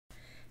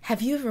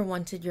Have you ever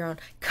wanted your own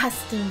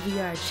custom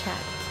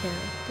VRChat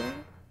character?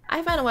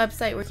 I found a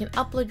website where you can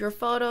upload your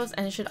photos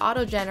and it should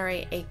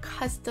auto-generate a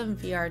custom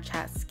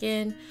VRChat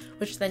skin,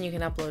 which then you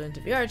can upload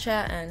into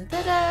VRChat and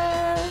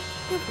ta-da!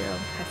 You have your own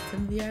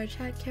custom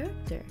VRChat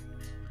character.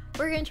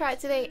 We're going to try it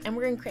today and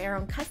we're going to create our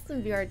own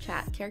custom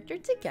VRChat character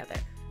together.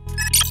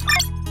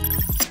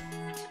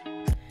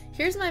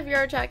 Here's my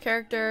VRChat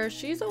character.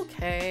 She's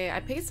okay.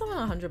 I paid someone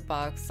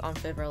 $100 on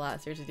Fiverr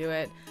last year to do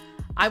it.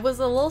 I was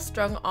a little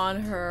strung on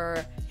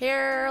her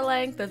hair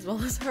length as well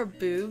as her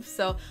boobs,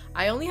 so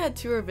I only had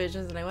 2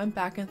 revisions and I went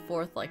back and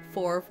forth like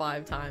 4 or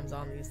 5 times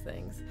on these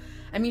things.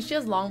 I mean, she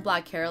has long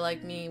black hair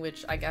like me,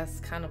 which I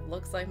guess kind of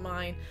looks like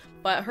mine,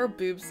 but her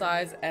boob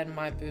size and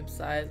my boob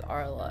size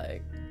are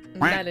like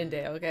night and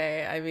day,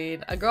 okay? I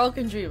mean, a girl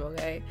can dream,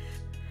 okay?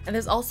 And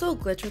there's also a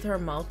glitch with her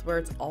mouth where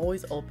it's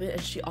always open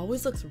and she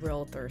always looks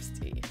real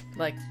thirsty.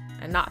 Like,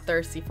 and not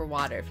thirsty for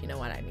water, if you know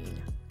what I mean.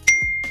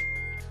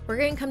 We're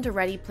going to come to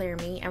Ready Player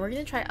Me and we're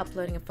going to try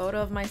uploading a photo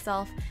of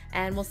myself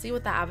and we'll see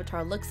what the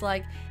avatar looks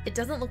like. It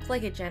doesn't look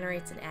like it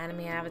generates an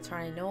anime avatar.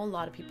 I know a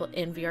lot of people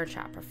in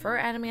VRChat prefer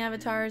anime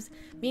avatars,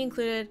 me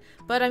included,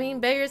 but I mean,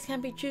 beggars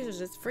can't be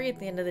choosers. It's free at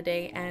the end of the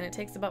day and it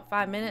takes about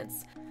 5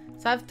 minutes.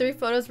 So I have 3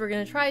 photos we're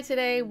going to try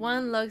today.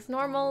 One looks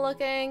normal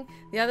looking,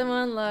 the other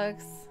one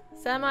looks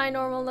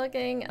semi-normal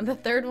looking, and the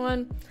third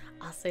one,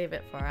 I'll save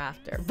it for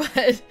after, but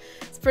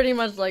it's pretty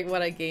much like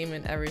what I game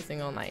in every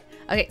single night.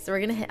 Okay, so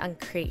we're gonna hit on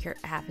create your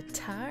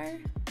avatar.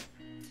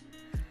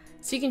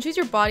 So you can choose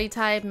your body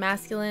type,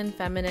 masculine,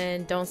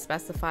 feminine, don't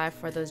specify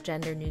for those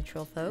gender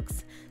neutral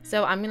folks.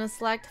 So I'm gonna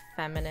select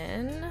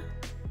feminine.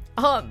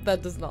 Oh,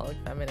 that does not look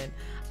feminine.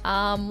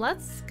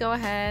 Let's go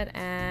ahead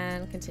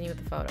and continue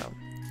with the photo.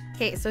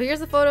 Okay, so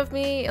here's a photo of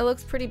me. It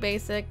looks pretty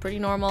basic, pretty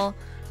normal.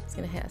 I'm just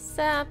gonna hit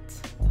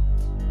accept.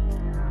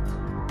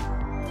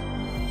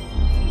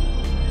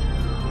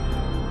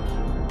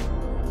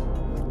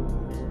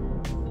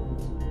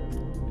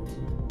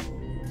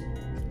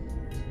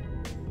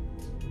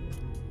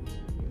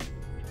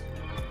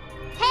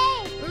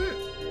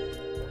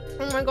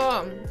 Oh my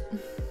god.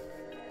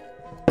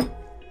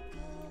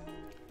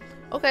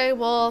 Okay,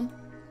 well,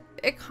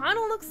 it kind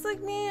of looks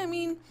like me. I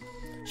mean,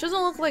 she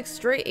doesn't look like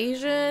straight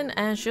Asian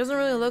and she doesn't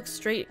really look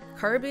straight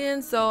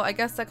Caribbean, so I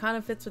guess that kind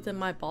of fits within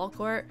my ball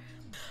court.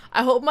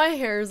 I hope my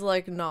hair is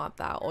like not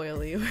that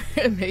oily where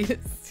it made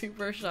it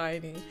super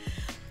shiny.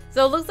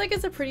 So it looks like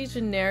it's a pretty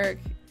generic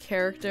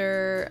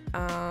character.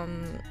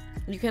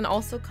 You can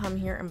also come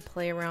here and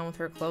play around with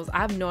her clothes. I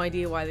have no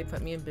idea why they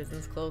put me in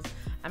business clothes.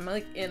 I'm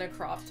like in a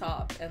crop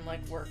top and like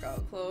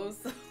workout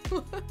clothes.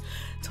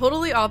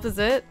 Totally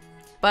opposite,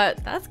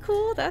 but that's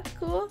cool, that's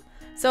cool.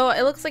 So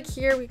it looks like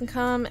here we can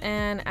come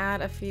and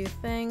add a few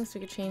things.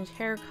 We could change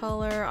hair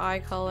color, eye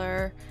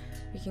color.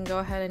 We can go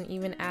ahead and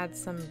even add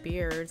some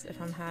beards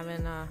if I'm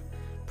having a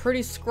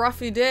pretty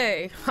scruffy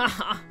day.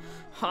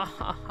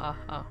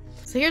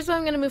 So here's what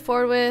I'm gonna move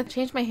forward with.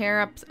 Change my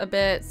hair up a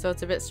bit so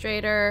it's a bit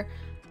straighter.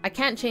 I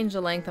can't change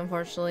the length,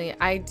 unfortunately.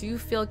 I do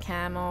feel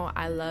camo.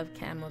 I love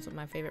camos with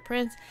my favorite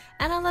prints.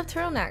 And I love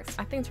turtlenecks.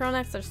 I think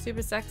turtlenecks are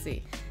super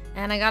sexy.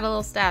 And I got a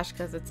little stash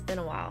because it's been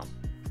a while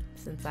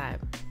since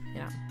I've, you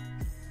know.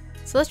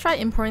 So let's try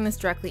importing this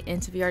directly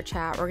into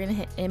VRChat. We're gonna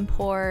hit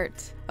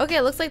import. Okay,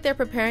 it looks like they're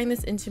preparing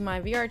this into my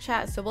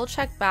VRChat. So we'll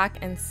check back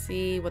and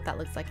see what that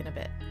looks like in a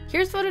bit.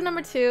 Here's photo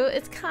number 2.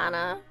 It's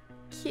kinda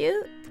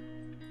cute.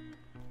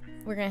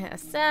 We're gonna hit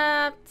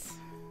accept.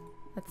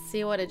 Let's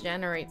see what it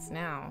generates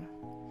now.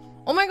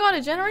 Oh my god,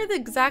 it generated the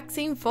exact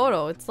same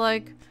photo. It's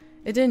like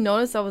it didn't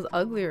notice I was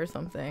ugly or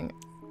something.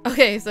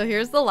 Okay, so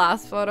here's the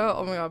last photo.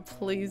 Oh my god,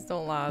 please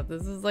don't laugh.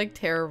 This is like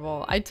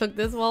terrible. I took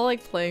this while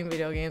like playing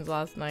video games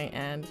last night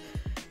and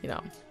you know,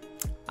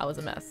 I was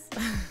a mess.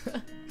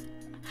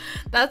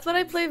 That's what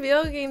I play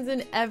video games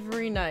in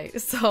every night.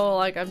 So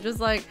like I'm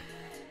just like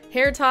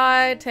hair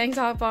tied, tank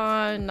top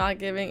on, not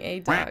giving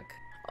a duck.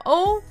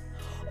 Oh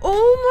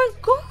my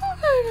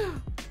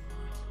god.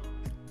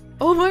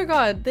 Oh my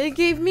god, they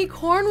gave me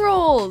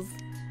cornrows!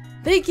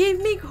 They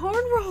gave me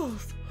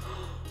cornrows!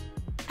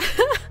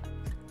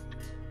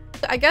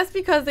 I guess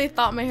because they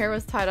thought my hair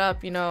was tied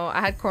up, you know,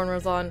 I had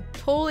cornrows on.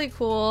 Totally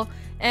cool.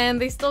 And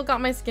they still got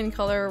my skin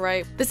color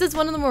right. This is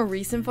one of the more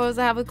recent photos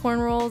I have with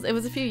cornrows. It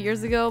was a few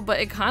years ago,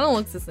 but it kind of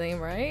looks the same,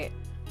 right?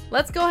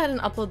 Let's go ahead and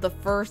upload the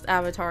first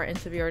avatar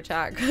into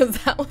VRChat because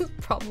that was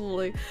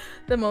probably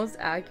the most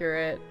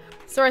accurate.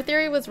 So our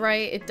theory was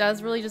right. It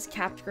does really just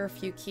capture a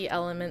few key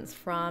elements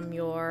from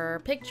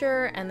your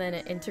picture and then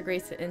it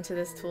integrates it into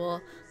this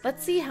tool.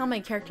 Let's see how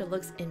my character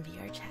looks in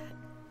VRChat.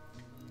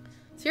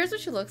 So here's what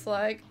she looks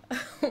like.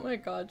 Oh my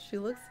god, she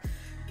looks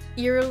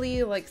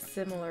eerily like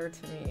similar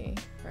to me,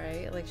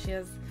 right? Like she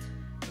has,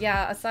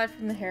 yeah, aside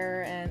from the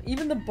hair and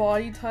even the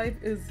body type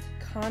is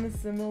kind of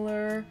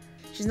similar.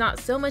 She's not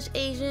so much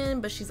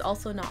Asian, but she's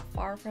also not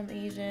far from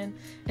Asian.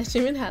 And she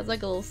even has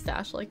like a little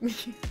stash like me.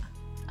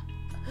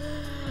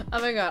 Oh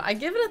my god, I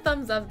give it a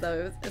thumbs up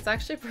though. It's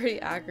actually pretty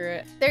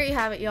accurate. There you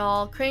have it,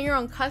 y'all. Create your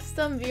own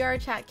custom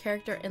VRChat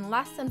character in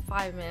less than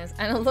 5 minutes,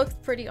 and it looks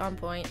pretty on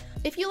point.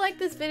 If you like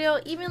this video,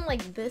 even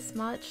like this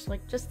much,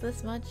 like just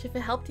this much, if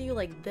it helped you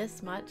like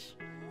this much,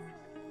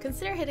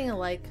 consider hitting a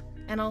like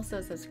and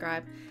also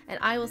subscribe, and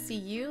I will see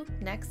you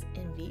next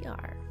in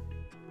VR.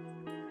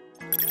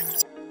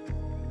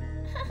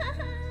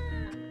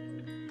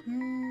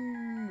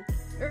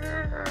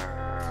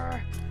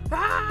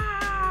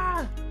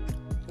 Ah!